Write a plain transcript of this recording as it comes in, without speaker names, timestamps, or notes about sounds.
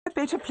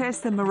better place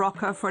than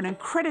Morocco for an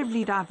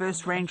incredibly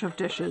diverse range of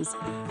dishes,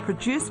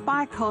 produced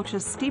by a culture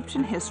steeped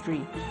in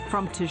history,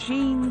 from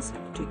tagines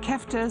to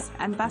keftas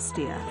and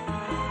bastia.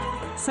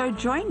 So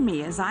join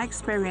me as I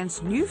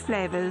experience new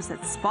flavors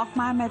that spark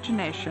my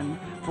imagination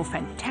for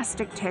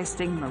fantastic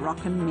tasting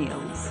Moroccan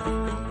meals.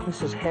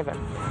 This is heaven.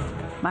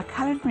 My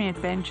culinary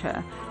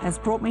adventure has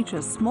brought me to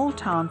a small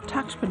town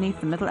tucked beneath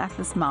the Middle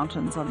Atlas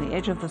Mountains on the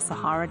edge of the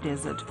Sahara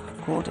Desert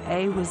called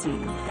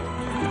Wazin.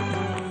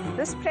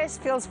 This place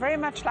feels very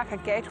much like a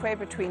gateway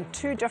between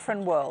two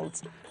different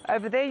worlds.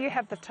 Over there you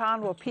have the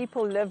town where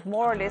people live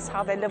more or less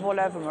how they live all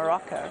over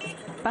Morocco,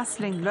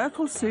 bustling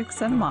local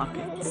souks and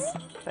markets.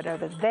 But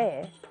over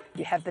there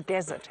you have the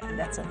desert, and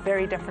that's a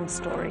very different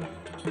story.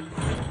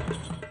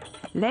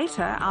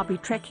 Later, I'll be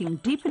trekking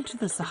deep into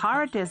the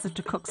Sahara Desert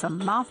to cook some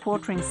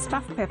mouth-watering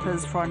stuffed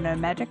peppers for a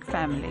nomadic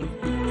family.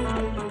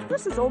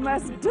 This is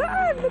almost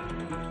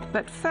done!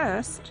 But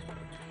first,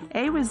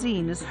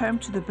 Wazin is home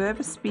to the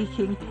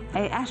Berber-speaking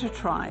Aata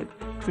tribe,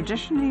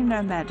 traditionally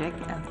nomadic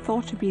and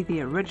thought to be the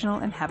original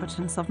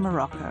inhabitants of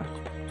Morocco.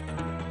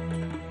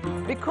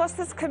 Because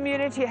this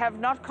community have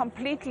not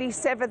completely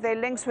severed their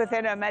links with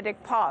their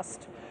nomadic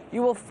past,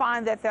 you will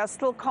find that they are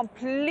still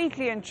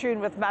completely in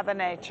tune with Mother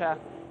Nature.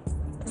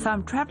 So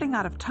I'm traveling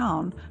out of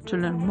town to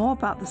learn more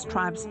about this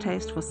tribe's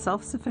taste for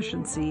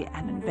self-sufficiency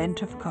and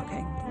inventive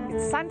cooking.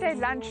 It's Sunday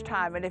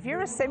lunchtime, and if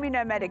you're a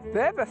semi-nomadic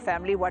Berber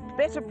family, what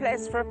better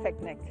place for a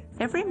picnic?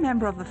 Every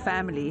member of the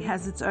family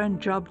has its own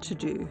job to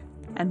do,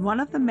 and one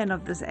of the men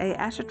of this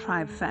Aata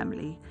tribe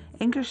family,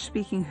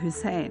 English-speaking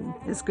Hussein,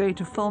 is going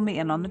to fill me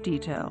in on the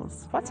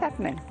details. What's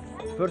happening?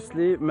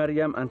 Firstly,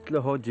 Maryam and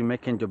Tloho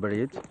making the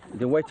bread.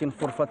 They're waiting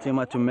for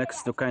Fatima to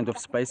mix the kind of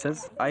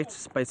spices, 8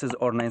 spices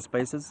or 9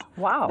 spices.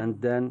 Wow.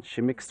 And then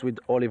she mixed with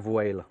olive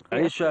oil.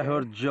 Aisha,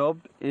 her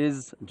job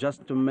is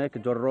just to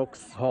make the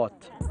rocks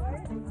hot.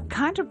 The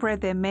kind of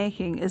bread they're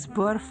making is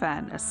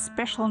bourfan, a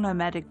special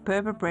nomadic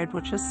Berber bread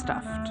which is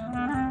stuffed.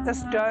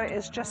 This dough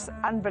is just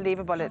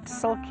unbelievable. It's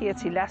silky,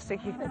 it's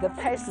elastic. The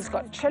paste has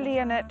got chili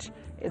in it.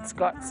 It's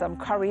got some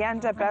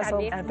coriander, basil,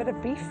 and a bit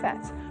of beef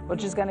fat,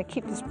 which is going to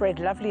keep this bread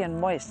lovely and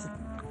moist.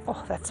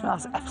 Oh, that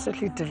smells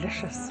absolutely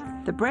delicious.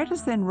 The bread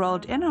is then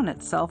rolled in on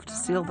itself to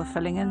seal the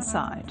filling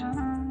inside.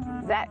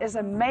 That is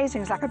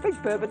amazing. It's like a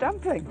big Berber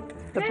dumpling.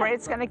 The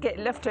bread's going to get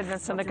lifted and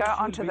it's going to go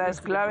onto those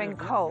glowing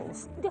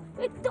coals.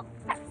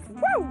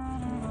 Woo!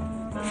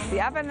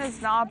 The oven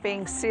is now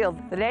being sealed.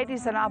 The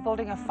ladies are now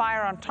building a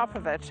fire on top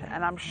of it,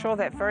 and I'm sure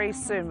that very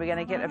soon we're going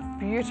to get a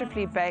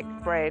beautifully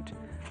baked bread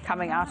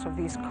coming out of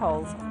these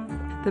coals.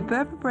 The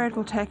Berber bread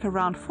will take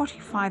around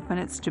 45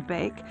 minutes to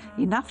bake,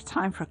 enough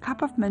time for a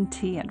cup of mint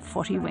tea and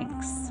 40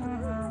 winks.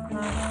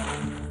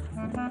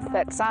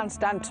 That sounds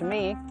done to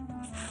me.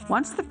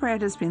 Once the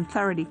bread has been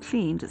thoroughly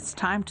cleaned, it's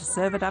time to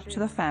serve it up to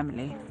the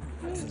family.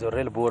 This is a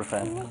real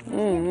bourfan.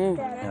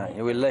 Yeah,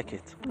 you will like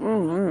it.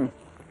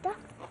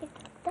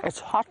 It's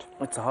hot.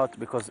 It's hot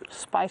because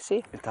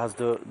Spicy. it has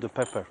the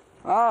pepper.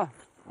 Ah,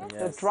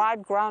 Yes. the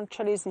dried ground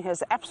chilies in here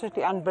is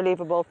absolutely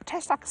unbelievable. It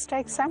tastes like a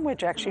steak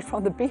sandwich, actually,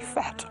 from the beef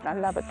fat. I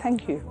love it.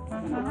 Thank you.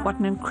 What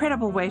an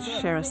incredible way to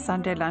share a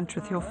Sunday lunch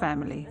with your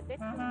family.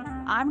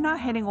 I'm now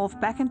heading off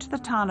back into the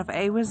town of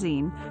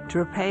Wazin to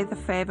repay the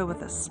favor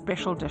with a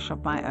special dish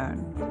of my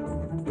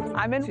own.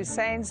 I'm in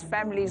Hussein's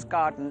family's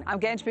garden. I'm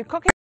going to be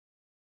cooking